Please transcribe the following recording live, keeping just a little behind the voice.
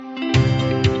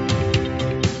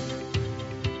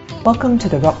Welcome to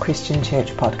the Rock Christian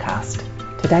Church podcast.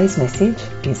 Today's message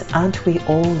is Aren't We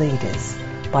All Leaders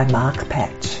by Mark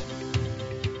Patch.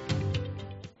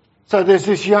 So there's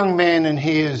this young man and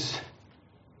he is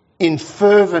in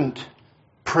fervent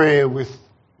prayer with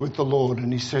the Lord,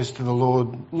 and he says to the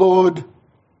Lord, Lord,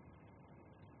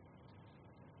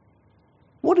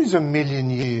 what is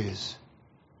 1,000,000 years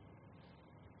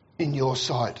in your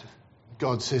sight?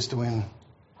 God says to him,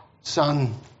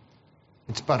 son,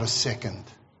 it's but a second.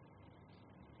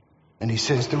 And he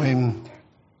says to him,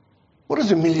 what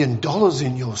is $1,000,000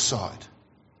 in your sight?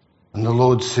 And the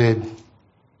Lord said,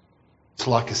 it's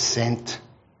like a cent.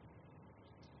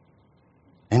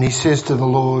 And he says to the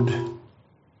Lord,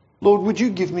 Lord, would you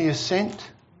give me a cent?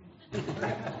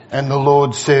 And the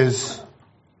Lord says,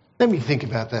 let me think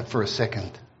about that for a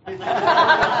second.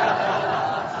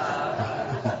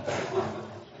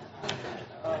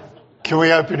 Can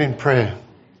we open in prayer?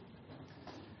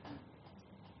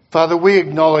 Father, we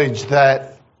acknowledge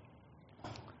that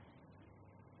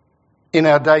in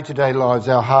our day-to-day lives,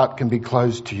 our heart can be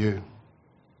closed to you.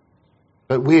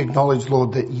 But we acknowledge,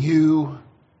 Lord, that you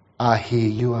are here,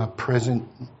 you are present,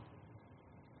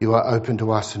 you are open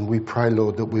to us, and we pray,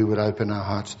 Lord, that we would open our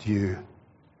hearts to you.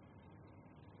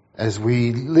 As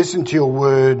we listen to your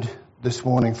word this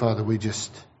morning, Father, we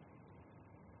just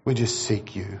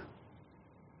seek you.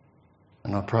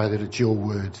 And I pray that it's your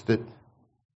words that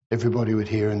everybody would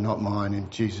hear and not mine, in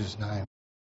Jesus' name.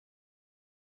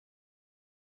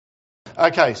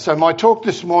 Okay, so my talk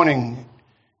this morning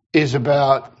is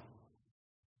about,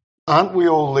 aren't we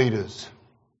all leaders?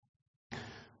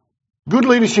 Good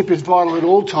leadership is vital at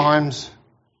all times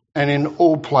and in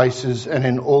all places and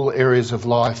in all areas of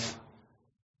life.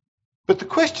 But the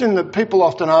question that people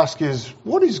often ask is,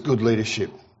 what is good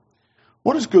leadership?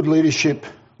 What does good leadership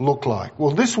look like?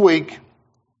 Well, this week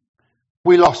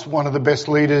we lost one of the best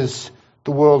leaders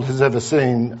the world has ever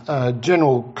seen,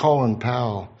 General Colin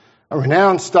Powell, a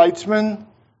renowned statesman,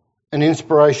 an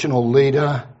inspirational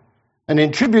leader. And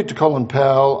in tribute to Colin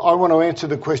Powell, I want to answer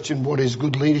the question, what is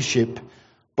good leadership,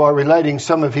 by relating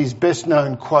some of his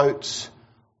best-known quotes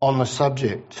on the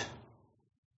subject.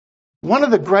 One of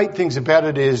the great things about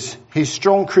it is his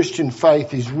strong Christian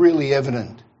faith is really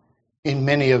evident in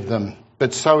many of them,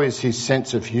 but so is his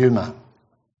sense of humour.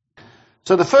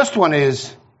 So the first one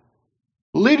is,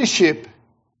 leadership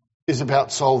is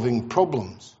about solving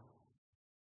problems.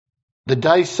 The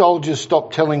day soldiers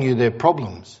stop telling you their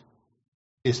problems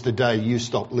is the day you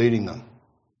stop leading them.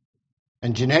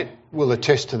 And Jeanette will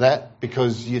attest to that,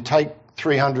 because you take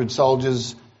 300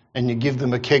 soldiers and you give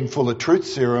them a keg full of truth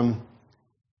serum.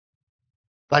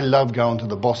 They love going to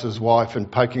the boss's wife and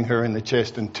poking her in the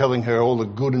chest and telling her all the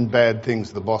good and bad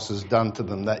things the boss has done to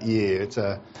them that year.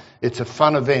 It's a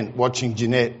fun event watching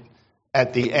Jeanette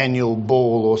at the annual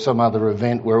ball or some other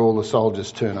event where all the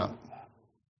soldiers turn up.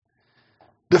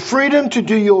 The freedom to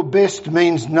do your best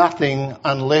means nothing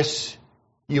unless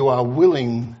you are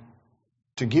willing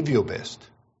to give your best.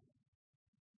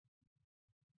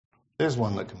 There's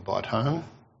one that can bite home.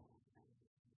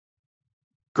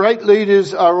 Great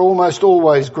leaders are almost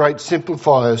always great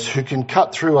simplifiers who can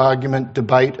cut through argument,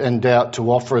 debate and doubt to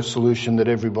offer a solution that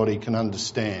everybody can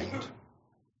understand.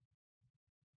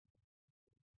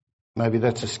 Maybe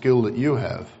that's a skill that you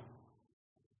have.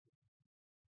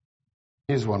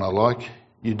 Here's one I like.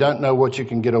 You don't know what you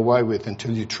can get away with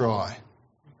until you try.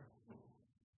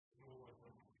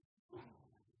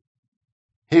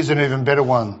 Here's an even better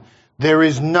one. There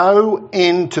is no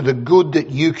end to the good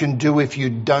that you can do if you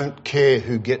don't care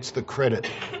who gets the credit.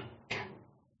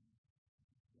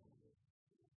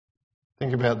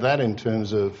 Think about that in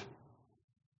terms of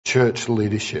church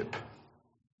leadership.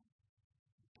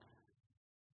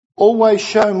 Always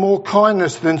show more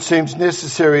kindness than seems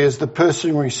necessary, as the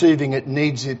person receiving it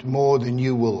needs it more than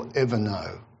you will ever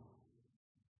know.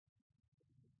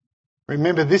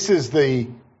 Remember, this is a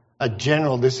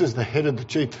general, this is the head of the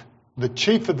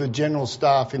chief of the general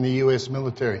staff in the US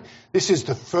military. This is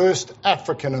the first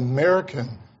African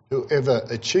American who ever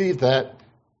achieved that.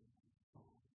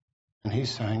 And he's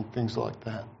saying things like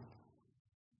that.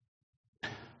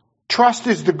 Trust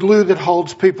is the glue that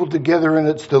holds people together, and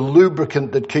it's the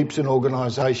lubricant that keeps an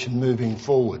organisation moving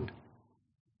forward.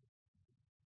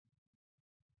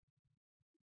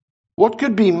 What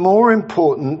could be more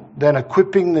important than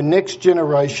equipping the next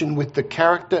generation with the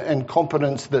character and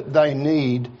competence that they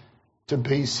need to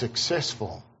be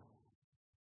successful?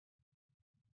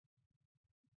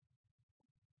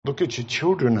 Look at your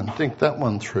children and think that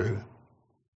one through.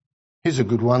 Here's a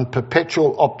good one.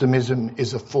 Perpetual optimism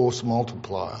is a force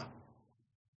multiplier.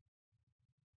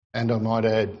 And I might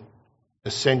add,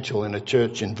 essential in a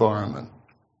church environment.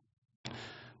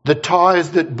 The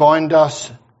ties that bind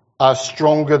us are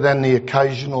stronger than the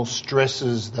occasional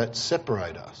stresses that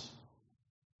separate us.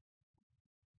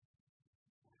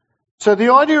 So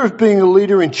the idea of being a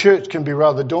leader in church can be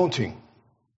rather daunting.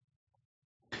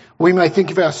 We may think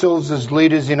of ourselves as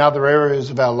leaders in other areas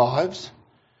of our lives,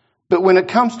 but when it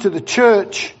comes to the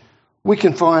church, we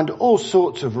can find all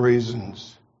sorts of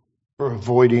reasons for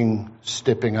avoiding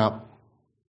stepping up.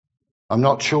 I'm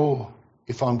not sure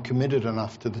if I'm committed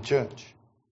enough to the church.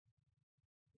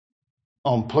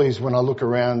 I'm pleased when I look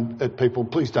around at people.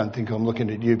 Please don't think I'm looking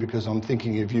at you because I'm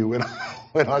thinking of you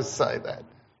when I say that.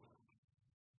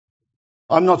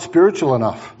 I'm not spiritual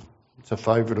enough. It's a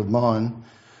favourite of mine.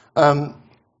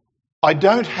 I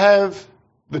don't have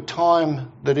the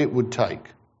time that it would take.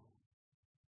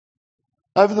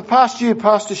 Over the past year,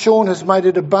 Pastor Sean has made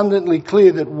it abundantly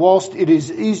clear that whilst it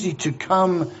is easy to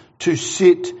come, to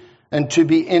sit and to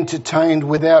be entertained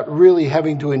without really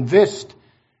having to invest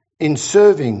in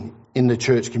serving in the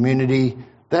church community,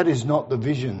 that is not the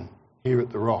vision here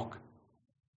at The Rock.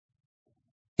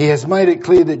 He has made it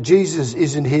clear that Jesus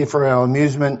isn't here for our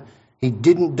amusement. He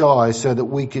didn't die so that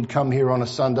we could come here on a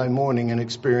Sunday morning and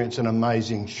experience an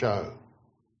amazing show.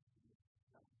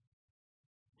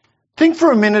 Think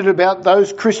for a minute about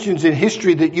those Christians in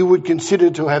history that you would consider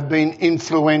to have been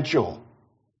influential.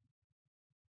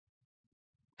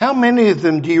 How many of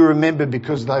them do you remember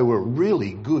because they were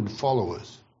really good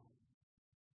followers?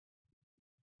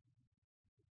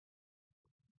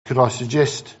 Could I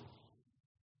suggest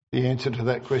the answer to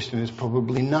that question is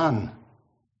probably none.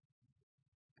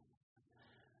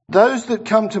 Those that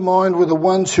come to mind were the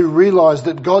ones who realised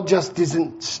that God just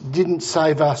didn't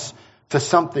save us for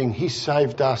something. He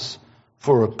saved us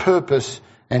for a purpose,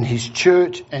 and His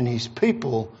church and His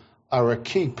people are a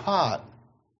key part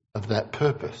of that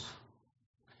purpose.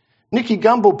 Nicky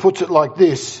Gumbel puts it like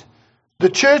this: the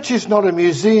church is not a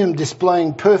museum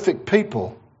displaying perfect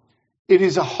people. It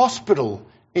is a hospital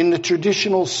in the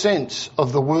traditional sense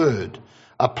of the word,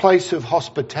 a place of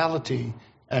hospitality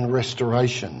and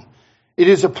restoration. It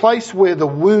is a place where the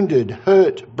wounded,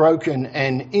 hurt, broken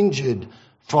and injured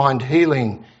find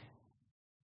healing.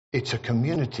 It's a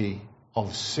community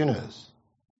of sinners.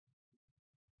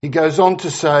 He goes on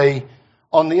to say,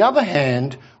 on the other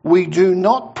hand, we do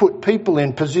not put people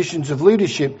in positions of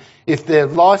leadership if their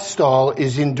lifestyle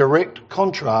is in direct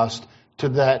contrast to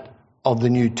that of the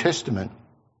New Testament.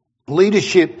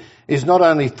 Leadership is not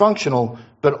only functional,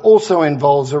 but also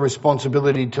involves a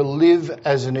responsibility to live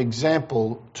as an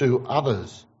example to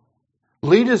others.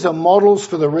 Leaders are models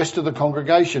for the rest of the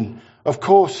congregation. Of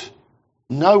course,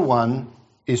 no one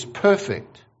is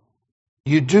perfect.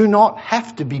 You do not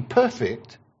have to be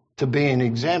perfect to be an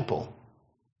example.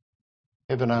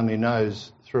 Heaven only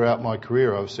knows, throughout my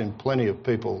career, I've seen plenty of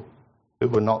people who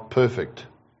were not perfect.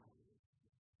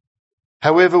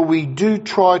 However, we do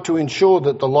try to ensure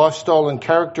that the lifestyle and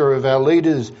character of our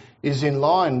leaders is in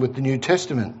line with the New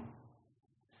Testament.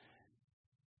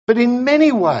 But in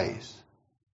many ways,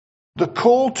 the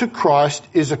call to Christ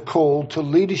is a call to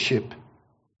leadership.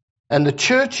 And the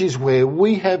church is where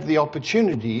we have the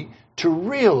opportunity to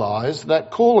realise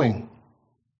that calling.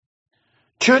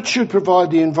 Church should provide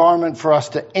the environment for us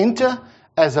to enter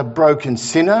as a broken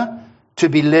sinner, to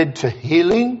be led to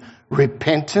healing,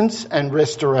 repentance and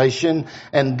restoration,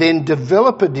 and then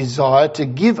develop a desire to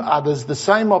give others the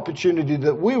same opportunity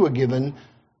that we were given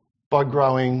by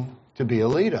growing to be a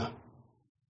leader.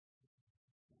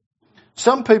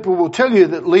 Some people will tell you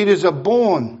that leaders are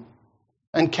born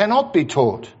and cannot be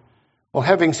taught. Well,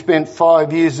 having spent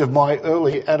 5 years of my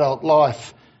early adult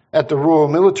life at the Royal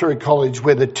Military College,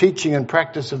 where the teaching and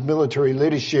practice of military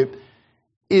leadership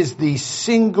is the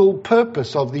single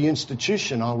purpose of the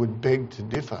institution, I would beg to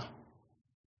differ.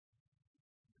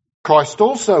 Christ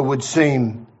also would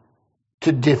seem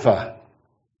to differ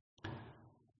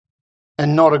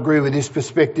and not agree with this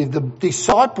perspective. The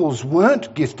disciples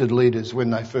weren't gifted leaders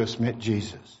when they first met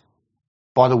Jesus.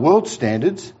 By the world's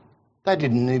standards, they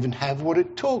didn't even have what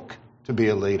it took to be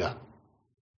a leader.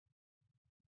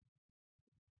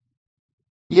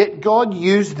 Yet God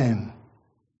used them,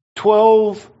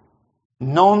 12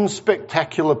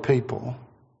 non-spectacular people,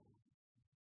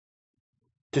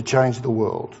 to change the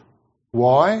world.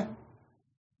 Why?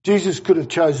 Jesus could have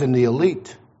chosen the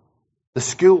elite, the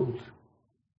skilled,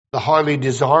 the highly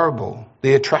desirable,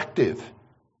 the attractive,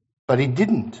 but He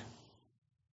didn't.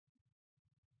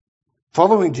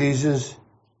 Following Jesus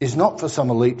is not for some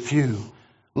elite few.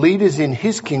 Leaders in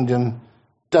His kingdom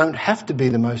don't have to be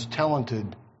the most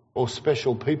talented or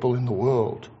special people in the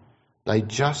world. They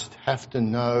just have to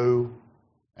know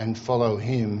and follow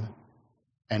Him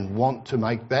and want to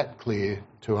make that clear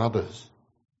to others.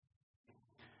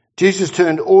 Jesus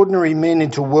turned ordinary men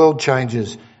into world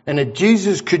changers. And if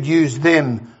Jesus could use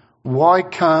them, why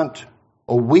can't,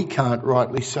 or we can't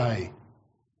rightly say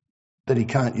that he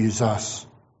can't use us?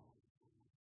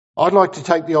 I'd like to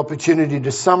take the opportunity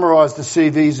to summarise the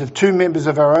CVs of two members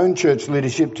of our own church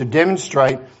leadership to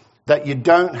demonstrate that you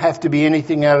don't have to be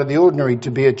anything out of the ordinary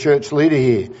to be a church leader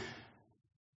here.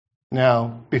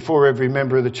 Now, before every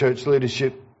member of the church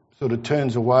leadership sort of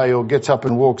turns away or gets up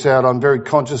and walks out, I'm very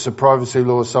conscious of privacy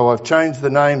law, so I've changed the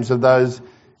names of those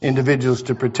individuals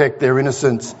to protect their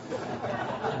innocence.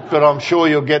 But I'm sure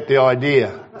you'll get the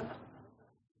idea.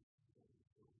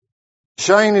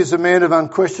 Shane is a man of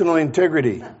unquestionable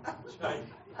integrity,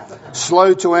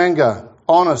 slow to anger,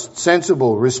 honest,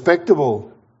 sensible,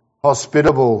 respectable,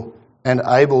 hospitable, and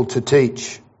able to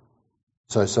teach,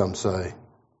 so some say.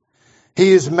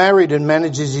 He is married and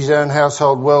manages his own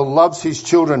household well, loves his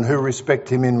children who respect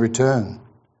him in return.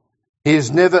 He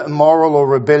is never immoral or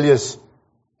rebellious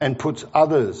and puts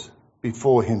others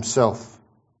before himself.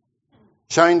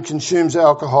 Shane consumes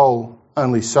alcohol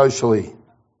only socially.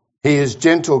 He is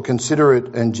gentle,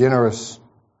 considerate and generous.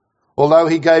 Although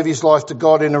he gave his life to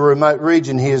God in a remote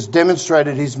region, he has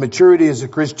demonstrated his maturity as a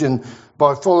Christian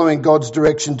by following God's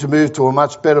direction to move to a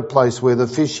much better place where the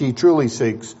fish he truly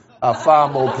seeks are far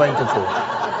more plentiful.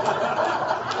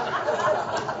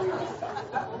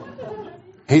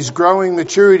 His growing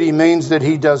maturity means that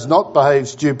he does not behave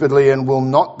stupidly and will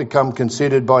not become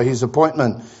conceited by his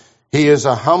appointment. He is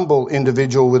a humble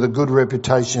individual with a good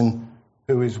reputation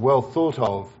who is well thought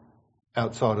of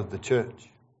outside of the church.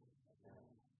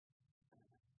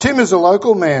 Tim is a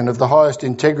local man of the highest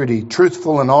integrity,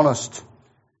 truthful and honest.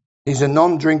 He's a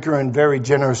non-drinker and very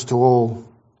generous to all.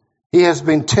 He has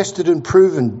been tested and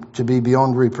proven to be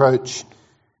beyond reproach.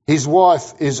 His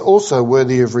wife is also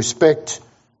worthy of respect,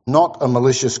 not a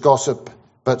malicious gossip,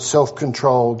 but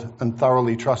self-controlled and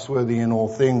thoroughly trustworthy in all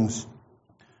things.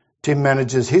 Tim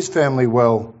manages his family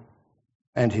well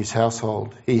and his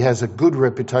household. He has a good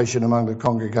reputation among the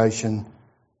congregation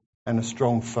and a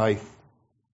strong faith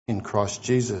in Christ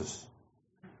Jesus.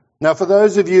 Now, for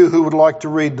those of you who would like to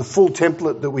read the full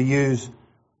template that we use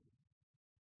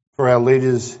for our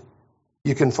leaders,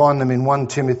 you can find them in 1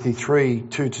 Timothy 3,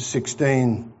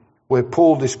 2-16, where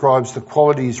Paul describes the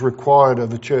qualities required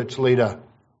of a church leader.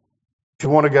 If you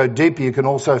want to go deeper, you can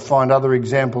also find other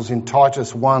examples in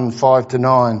Titus 1,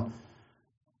 5-9.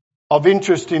 Of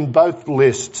interest in both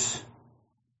lists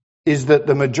is that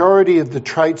the majority of the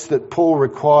traits that Paul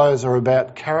requires are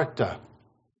about character.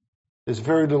 There's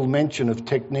very little mention of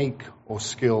technique or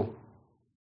skill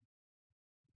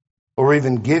or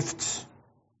even gifts.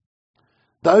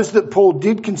 Those that Paul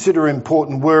did consider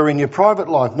important were in your private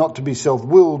life not to be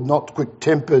self-willed, not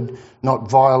quick-tempered, not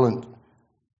violent,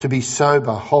 to be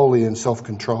sober, holy and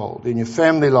self-controlled. In your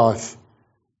family life,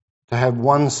 to have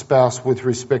one spouse with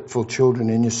respectful children.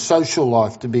 In your social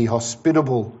life, to be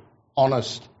hospitable,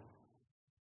 honest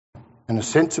and a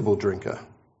sensible drinker.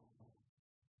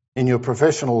 In your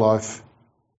professional life,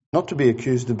 not to be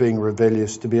accused of being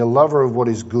rebellious, to be a lover of what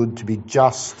is good, to be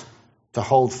just, to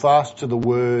hold fast to the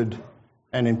word,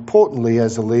 and importantly,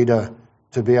 as a leader,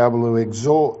 to be able to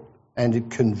exhort and to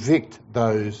convict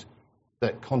those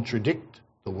that contradict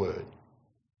the word.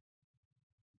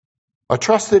 I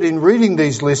trust that in reading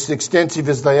these lists, extensive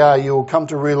as they are, you will come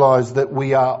to realise that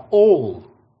we are all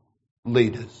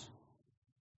leaders,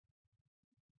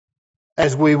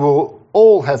 as we will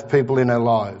all have people in our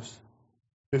lives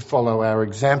who follow our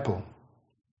example.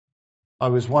 I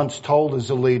was once told as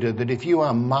a leader that if you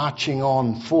are marching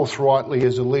on forthrightly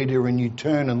as a leader and you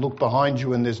turn and look behind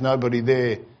you and there's nobody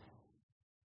there,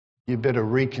 you better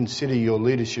reconsider your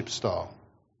leadership style.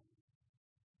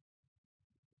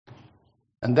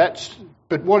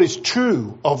 But what is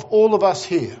true of all of us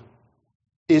here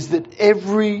is that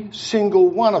every single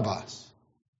one of us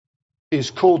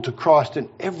is called to Christ and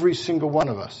every single one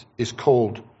of us is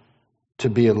called to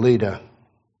be a leader.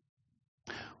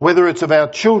 Whether it's of our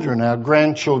children, our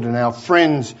grandchildren, our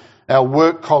friends, our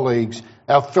work colleagues,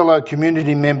 our fellow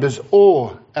community members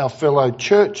or our fellow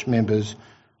church members,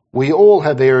 we all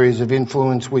have areas of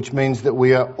influence, which means that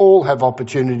we all have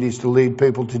opportunities to lead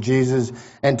people to Jesus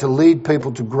and to lead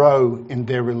people to grow in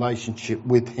their relationship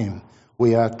with him.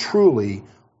 We are truly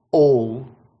all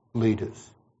leaders.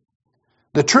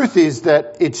 The truth is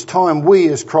that it's time we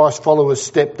as Christ followers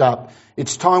stepped up.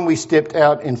 It's time we stepped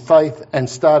out in faith and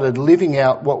started living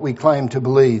out what we claim to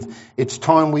believe. It's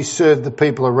time we served the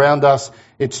people around us.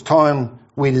 It's time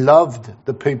we loved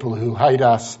the people who hate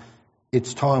us.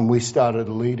 It's time we started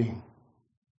leading.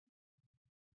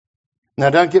 Now,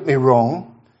 don't get me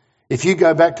wrong. If you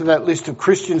go back to that list of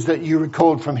Christians that you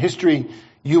recalled from history,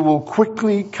 you will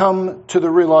quickly come to the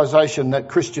realization that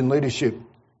Christian leadership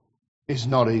is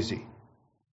not easy.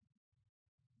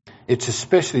 It's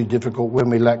especially difficult when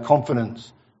we lack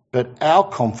confidence, but our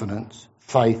confidence,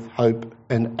 faith, hope,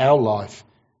 and our life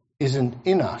isn't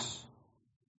in us.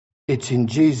 It's in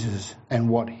Jesus and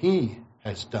what he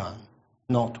has done,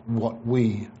 not what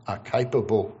we are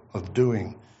capable of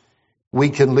doing. We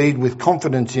can lead with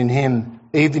confidence in him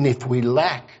even if we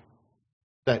lack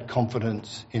that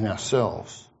confidence in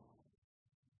ourselves.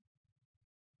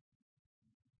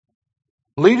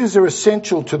 Leaders are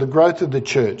essential to the growth of the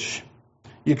church.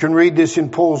 You can read this in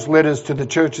Paul's letters to the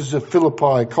churches of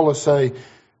Philippi, Colossae,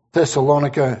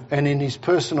 Thessalonica, and in his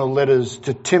personal letters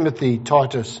to Timothy,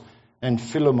 Titus, and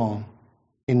Philemon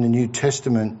in the New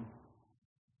Testament.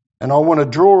 And I want to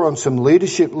draw on some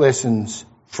leadership lessons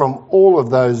from all of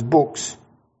those books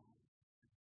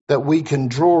that we can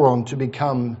draw on to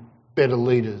become better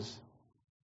leaders.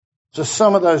 So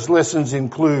some of those lessons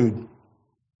include,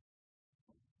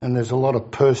 and there's a lot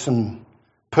of personal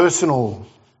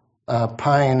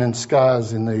pain and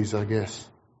scars in these, I guess.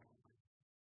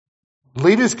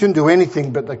 Leaders can do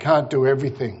anything, but they can't do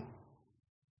everything.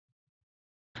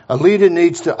 A leader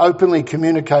needs to openly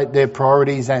communicate their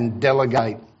priorities and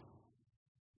delegate.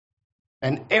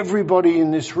 And everybody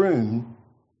in this room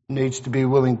needs to be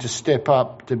willing to step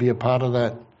up to be a part of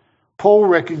that. Paul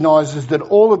recognises that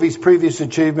all of his previous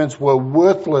achievements were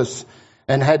worthless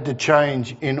and had to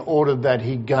change in order that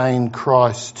he gain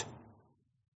Christ.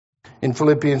 In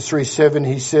Philippians 3:7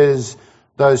 he says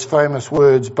those famous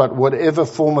words, "But whatever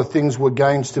former things were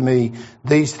gains to me,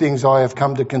 these things I have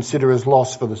come to consider as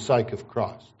loss for the sake of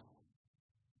Christ."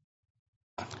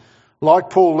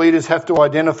 Like Paul, leaders have to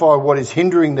identify what is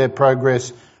hindering their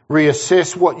progress,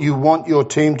 reassess what you want your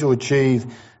team to achieve,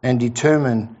 and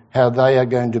determine how they are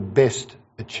going to best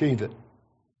achieve it.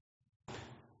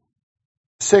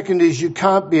 Second is, you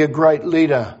can't be a great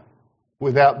leader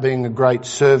without being a great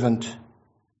servant.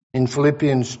 In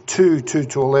Philippians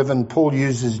 2:2-11, Paul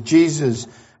uses Jesus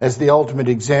as the ultimate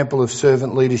example of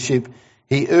servant leadership.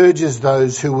 He urges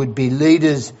those who would be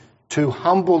leaders to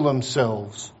humble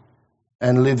themselves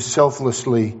and live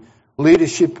selflessly.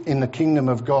 Leadership in the kingdom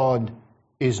of God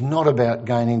is not about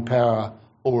gaining power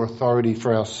or authority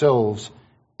for ourselves.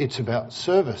 It's about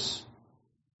service.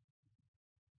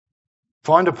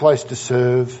 Find a place to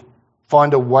serve.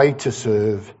 Find a way to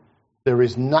serve. There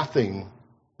is nothing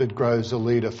that grows a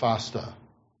leader faster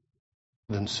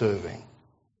than serving.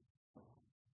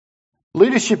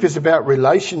 Leadership is about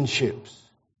relationships.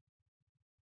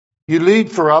 You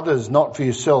lead for others, not for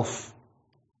yourself.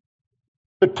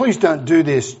 But please don't do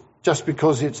this just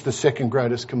because it's the second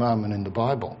greatest commandment in the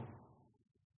Bible.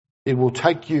 It will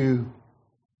take you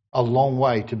a long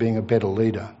way to being a better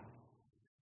leader.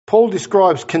 Paul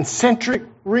describes concentric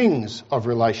rings of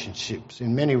relationships.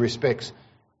 In many respects,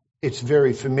 it's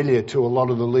very familiar to a lot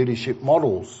of the leadership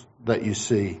models that you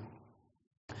see.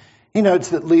 He notes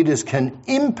that leaders can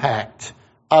impact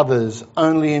others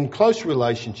only in close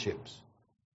relationships.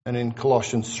 And in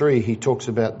Colossians 3, he talks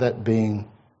about that being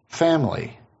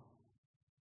family.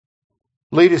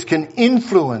 Leaders can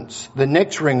influence the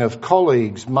next ring of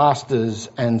colleagues, masters,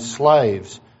 and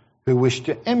slaves who wish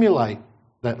to emulate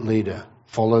that leader,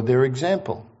 follow their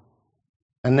example.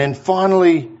 And then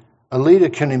finally, a leader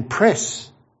can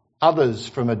impress others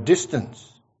from a distance.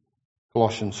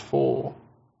 Colossians 4.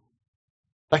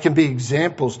 They can be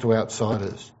examples to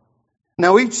outsiders.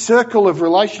 Now, each circle of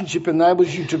relationship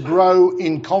enables you to grow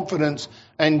in confidence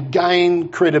and gain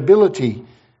credibility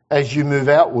as you move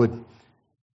outward.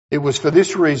 It was for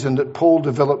this reason that Paul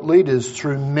developed leaders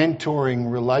through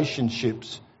mentoring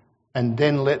relationships and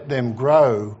then let them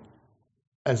grow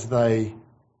as they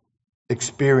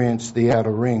experience the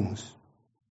outer rings.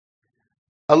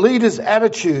 A leader's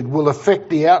attitude will affect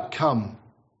the outcome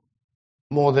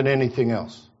more than anything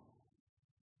else.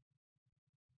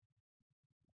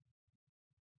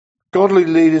 Godly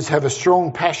leaders have a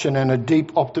strong passion and a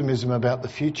deep optimism about the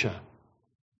future.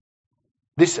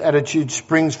 This attitude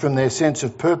springs from their sense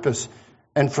of purpose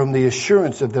and from the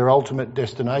assurance of their ultimate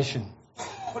destination.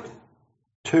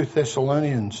 2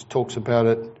 Thessalonians talks about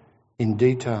it in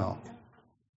detail.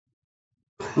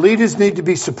 Leaders need to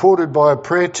be supported by a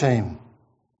prayer team.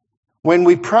 When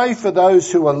we pray for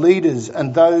those who are leaders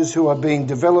and those who are being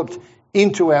developed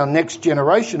into our next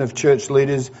generation of church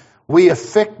leaders, we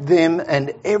affect them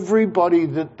and everybody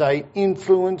that they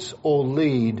influence or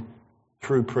lead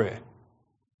through prayer.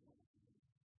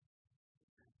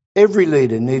 Every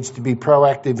leader needs to be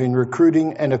proactive in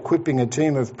recruiting and equipping a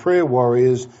team of prayer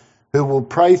warriors who will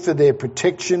pray for their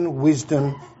protection,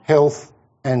 wisdom, health,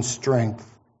 and strength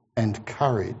and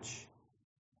courage.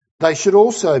 They should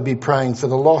also be praying for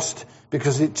the lost,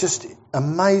 because it just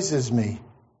amazes me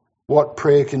what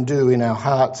prayer can do in our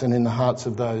hearts and in the hearts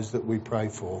of those that we pray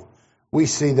for. We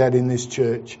see that in this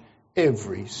church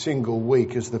every single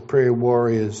week as the prayer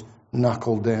warriors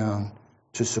knuckle down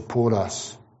to support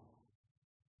us.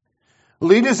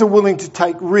 Leaders are willing to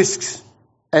take risks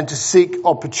and to seek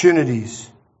opportunities.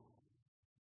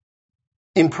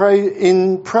 In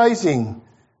praising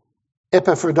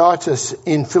Epaphroditus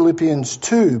in Philippians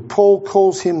 2, Paul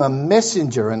calls him a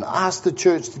messenger and asks the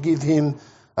church to give him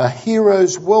a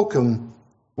hero's welcome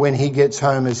when he gets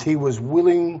home, as he was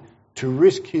willing to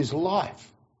risk his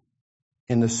life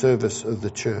in the service of the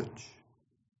church.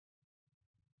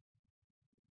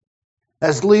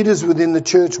 As leaders within the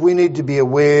church, we need to be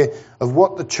aware of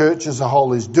what the church as a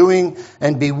whole is doing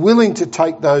and be willing to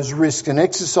take those risks and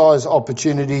exercise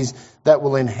opportunities that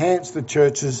will enhance the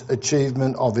church's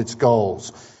achievement of its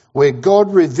goals. Where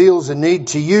God reveals a need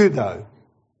to you, though,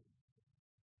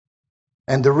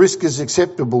 and the risk is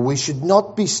acceptable, we should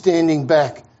not be standing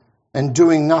back and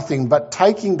doing nothing, but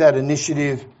taking that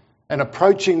initiative and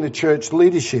approaching the church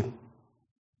leadership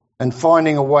and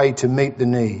finding a way to meet the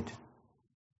need.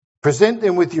 Present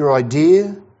them with your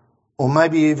idea, or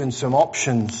maybe even some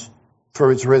options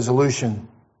for its resolution.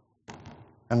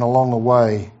 And along the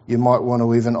way, you might want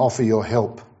to even offer your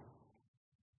help.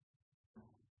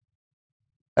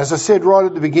 As I said right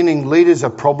at the beginning, leaders are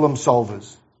problem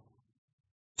solvers.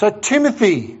 So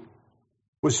Timothy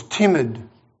was timid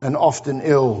and often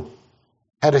ill,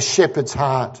 had a shepherd's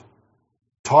heart.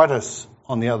 Titus,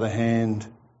 on the other hand,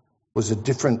 was a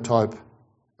different type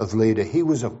of leader. He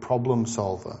was a problem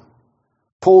solver.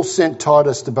 Paul sent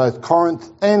Titus to both Corinth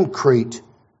and Crete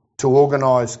to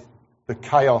organise the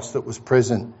chaos that was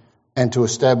present and to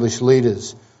establish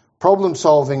leaders. Problem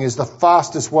solving is the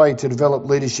fastest way to develop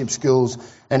leadership skills,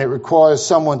 and it requires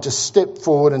someone to step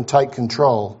forward and take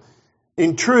control.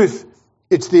 In truth,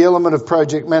 it's the element of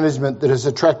project management that has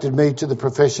attracted me to the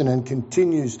profession and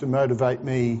continues to motivate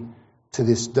me to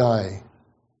this day.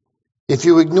 If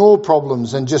you ignore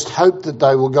problems and just hope that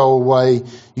they will go away,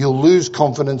 you'll lose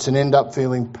confidence and end up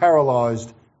feeling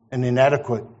paralysed and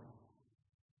inadequate.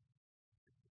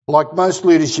 Like most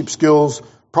leadership skills,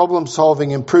 problem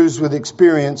solving improves with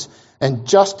experience, and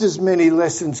just as many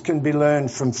lessons can be learned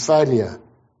from failure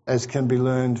as can be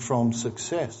learned from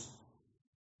success.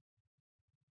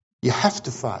 You have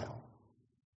to fail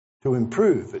to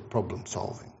improve at problem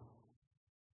solving.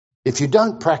 If you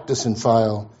don't practice and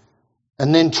fail,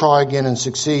 and then try again and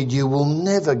succeed, you will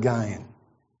never gain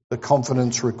the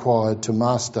confidence required to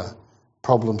master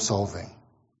problem solving.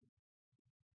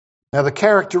 Now, the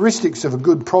characteristics of a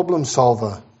good problem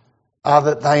solver are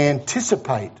that they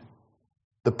anticipate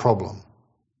the problem.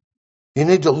 You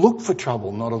need to look for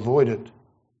trouble, not avoid it.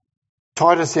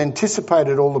 Titus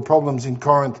anticipated all the problems in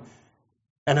Corinth,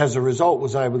 and as a result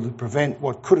was able to prevent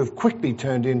what could have quickly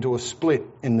turned into a split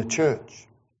in the church.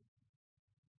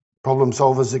 Problem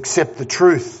solvers accept the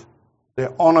truth.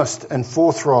 They're honest and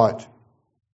forthright.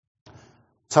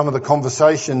 Some of the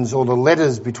conversations or the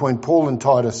letters between Paul and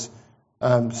Titus,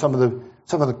 some of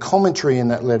the commentary in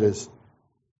that letters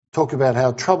talk about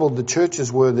how troubled the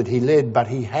churches were that he led, but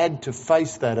he had to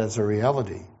face that as a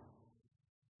reality.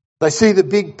 They see the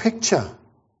big picture,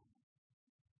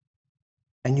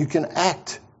 and you can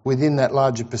act within that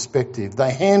larger perspective.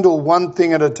 They handle one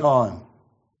thing at a time.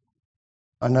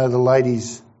 I know the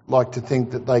ladies like to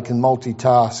think that they can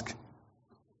multitask.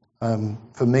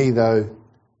 For me, though,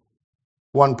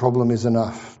 one problem is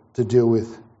enough to deal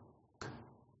with.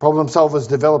 Problem solvers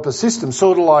develop a system,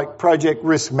 sort of like project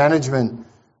risk management,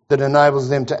 that enables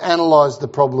them to analyse the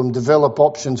problem, develop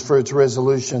options for its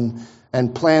resolution,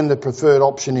 and plan the preferred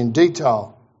option in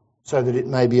detail so that it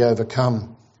may be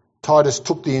overcome. Titus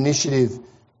took the initiative,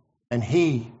 and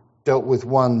he dealt with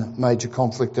one major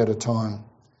conflict at a time.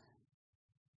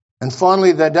 And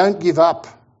finally, they don't give up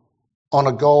on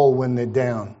a goal when they're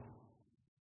down.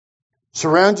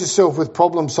 Surround yourself with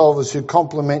problem solvers who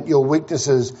complement your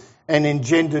weaknesses and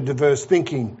engender diverse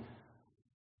thinking.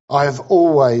 I have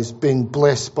always been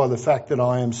blessed by the fact that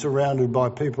I am surrounded by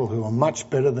people who are much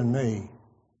better than me,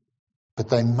 but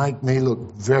they make me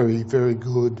look very, very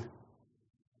good.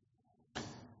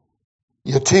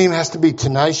 Your team has to be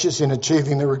tenacious in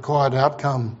achieving the required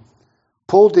outcome.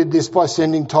 Paul did this by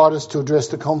sending Titus to address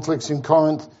the conflicts in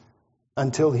Corinth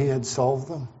until he had solved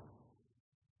them.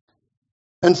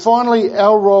 And finally,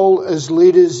 our role as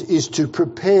leaders is to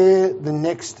prepare the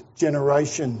next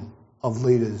generation of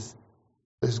leaders.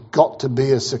 There's got to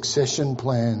be a succession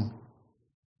plan.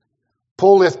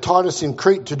 Paul left Titus in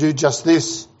Crete to do just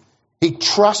this. He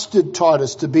trusted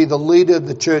Titus to be the leader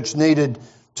the church needed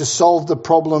to solve the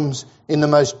problems in the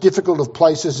most difficult of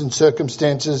places and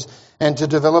circumstances, and to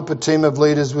develop a team of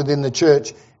leaders within the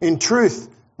church. In truth,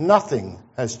 nothing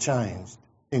has changed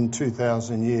in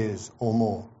 2,000 years or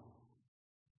more.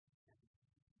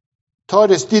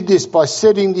 Titus did this by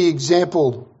setting the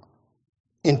example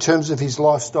in terms of his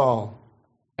lifestyle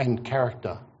and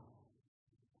character.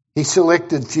 He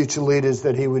selected future leaders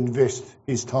that he would invest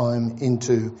his time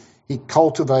into. He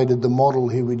cultivated the model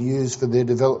he would use for their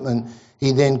development.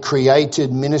 He then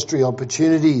created ministry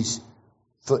opportunities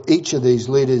for each of these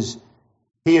leaders.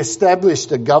 He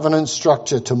established a governance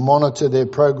structure to monitor their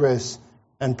progress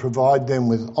and provide them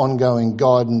with ongoing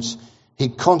guidance. He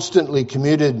constantly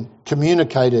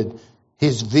communicated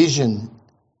his vision,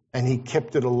 and he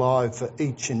kept it alive for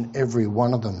each and every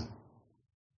one of them.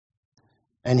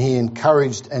 And he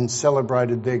encouraged and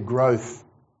celebrated their growth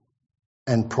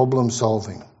and problem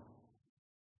solving.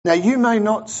 Now, you may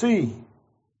not see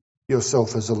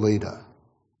yourself as a leader,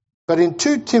 but in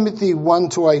 2 Timothy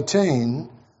 1-18,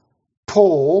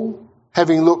 Paul,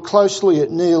 having looked closely at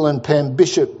Neil and Pam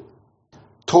Bishop,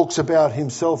 talks about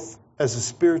himself as a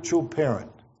spiritual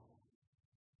parent.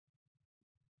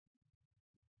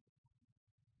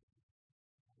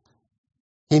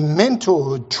 He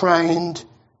mentored, trained,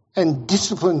 and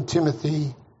disciplined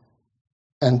Timothy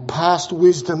and passed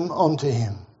wisdom on to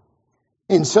him.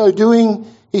 In so doing,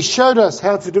 he showed us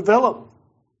how to develop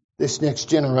this next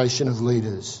generation of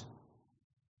leaders.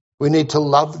 We need to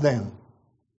love them.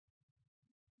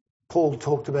 Paul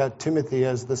talked about Timothy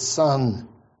as the son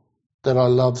that I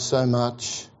love so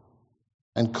much,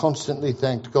 and constantly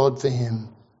thanked God for him.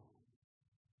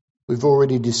 We've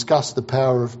already discussed the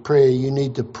power of prayer. You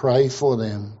need to pray for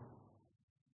them,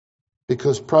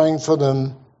 because praying for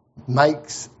them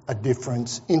makes a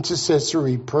difference.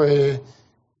 Intercessory prayer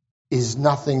is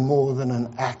nothing more than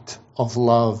an act of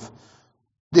love.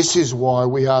 This is why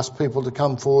we ask people to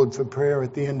come forward for prayer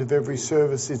at the end of every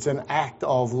service. It's an act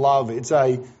of love. It's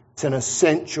an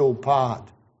essential part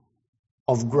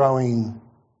of growing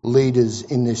leaders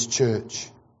in this church.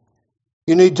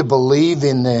 You need to believe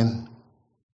in them,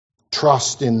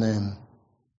 trust in them,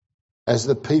 as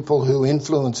the people who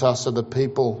influence us are the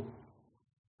people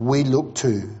we look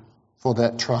to for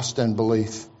that trust and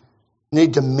belief. You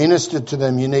need to minister to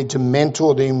them. You need to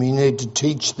mentor them. You need to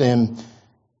teach them.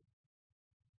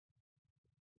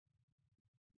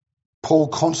 Paul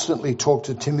constantly talked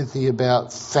to Timothy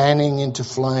about fanning into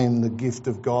flame the gift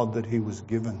of God that he was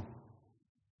given.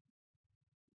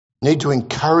 You need to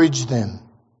encourage them,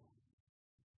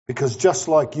 because just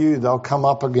like you, they'll come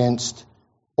up against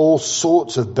all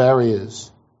sorts of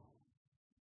barriers.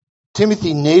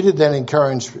 Timothy needed that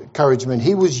encouragement.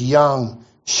 He was young,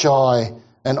 shy,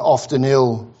 and often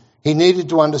ill. He needed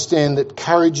to understand that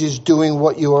courage is doing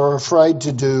what you are afraid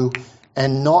to do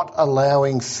and not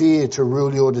allowing fear to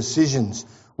rule your decisions.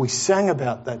 We sang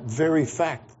about that very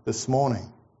fact this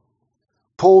morning.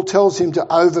 Paul tells him to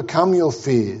overcome your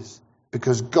fears,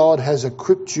 because God has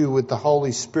equipped you with the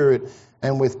Holy Spirit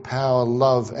and with power,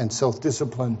 love, and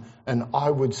self-discipline. And I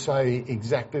would say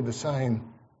exactly the same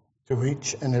to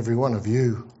each and every one of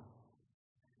you.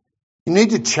 You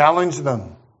need to challenge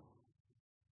them.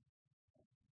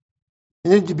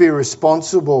 You need to be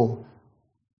responsible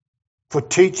for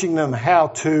teaching them how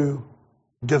to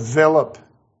develop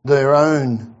their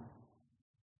own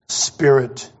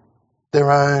spirit,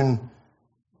 their own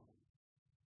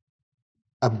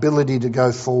ability to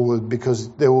go forward, because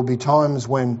there will be times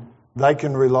when they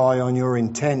can rely on your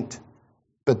intent,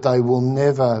 but there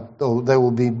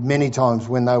will be many times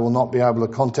when they will not be able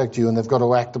to contact you, and they've got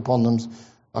to act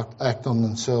on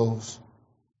themselves.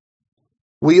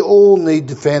 We all need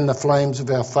to fan the flames of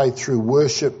our faith through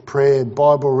worship, prayer,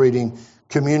 Bible reading,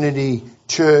 community,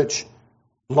 church,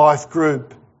 life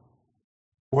group,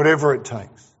 whatever it takes.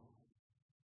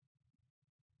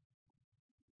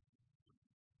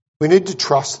 We need to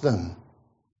trust them.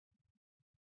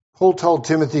 Paul told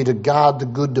Timothy to guard the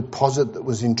good deposit that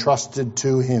was entrusted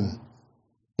to him.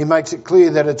 He makes it clear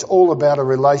that it's all about a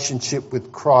relationship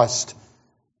with Christ.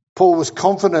 Paul was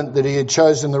confident that he had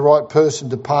chosen the right person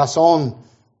to pass on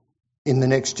in the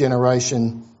next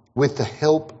generation with the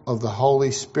help of the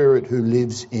Holy Spirit who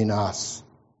lives in us.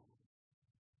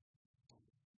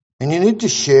 And you need to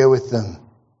share with them.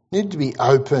 You need to be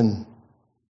open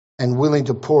and willing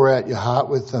to pour out your heart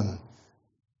with them,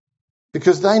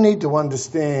 because they need to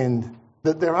understand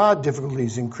that there are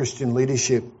difficulties in Christian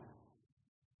leadership,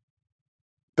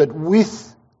 but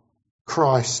with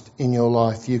Christ in your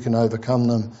life you can overcome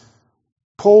them.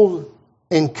 Paul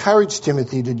encouraged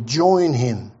Timothy to join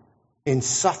him in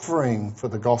suffering for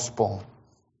the gospel.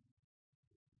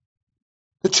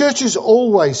 The church is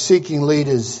always seeking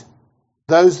leaders,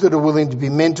 those that are willing to be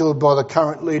mentored by the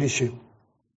current leadership,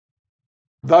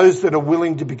 those that are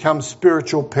willing to become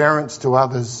spiritual parents to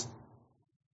others,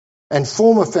 and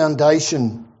form a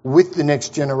foundation with the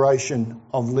next generation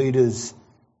of leaders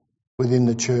within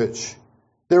the church.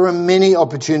 There are many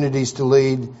opportunities to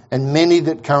lead and many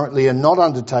that currently are not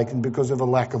undertaken because of a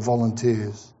lack of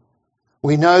volunteers.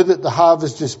 We know that the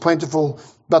harvest is plentiful,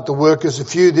 but the workers are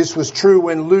few. This was true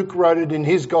when Luke wrote it in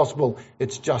his gospel.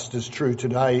 It's just as true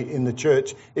today in the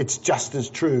church. It's just as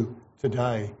true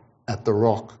today at the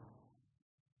Rock.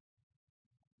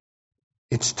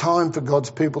 It's time for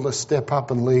God's people to step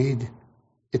up and lead.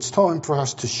 It's time for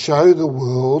us to show the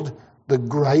world the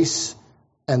grace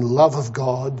and love of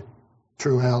God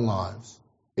through our lives.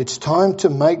 It's time to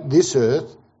make this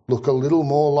earth look a little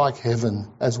more like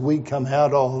heaven as we come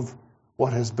out of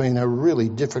what has been a really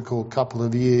difficult couple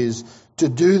of years. To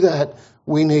do that,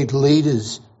 we need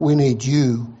leaders. We need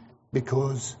you,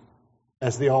 because,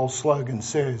 as the old slogan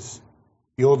says,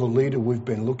 you're the leader we've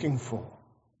been looking for.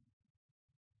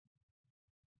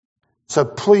 So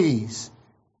please,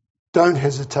 don't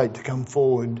hesitate to come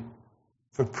forward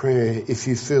for prayer if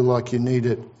you feel like you need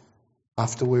it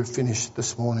after we're finished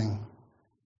this morning.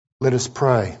 Let us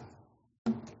pray.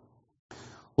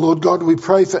 Lord God, we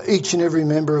pray for each and every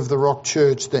member of the Rock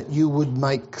Church that you would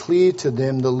make clear to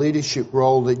them the leadership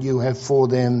role that you have for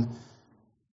them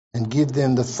and give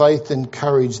them the faith and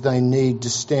courage they need to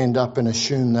stand up and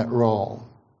assume that role.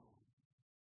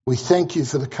 We thank you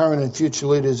for the current and future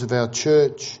leaders of our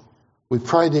church. We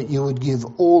pray that you would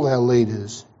give all our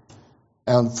leaders,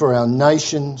 for our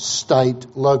nation, state,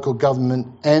 local government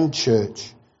and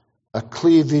church, a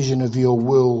clear vision of your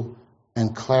will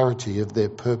and clarity of their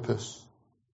purpose.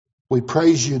 We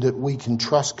praise you that we can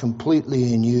trust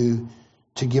completely in you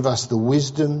to give us the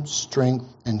wisdom, strength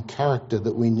and character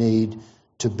that we need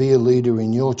to be a leader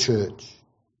in your church,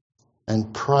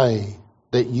 and pray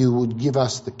that you would give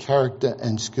us the character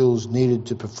and skills needed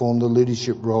to perform the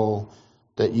leadership role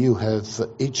that you have for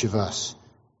each of us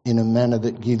in a manner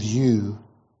that gives you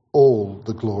all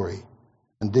the glory.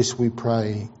 And this we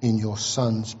pray in your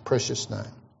Son's precious name.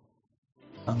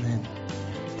 Amen.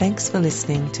 Thanks for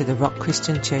listening to the Rock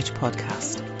Christian Church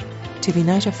podcast. To be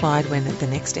notified when the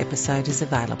next episode is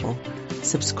available,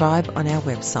 subscribe on our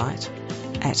website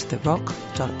at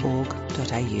therock.org.au.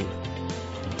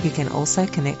 You can also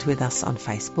connect with us on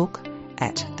Facebook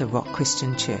at The Rock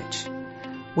Christian Church.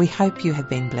 We hope you have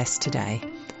been blessed today,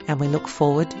 and we look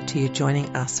forward to you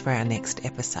joining us for our next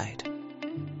episode.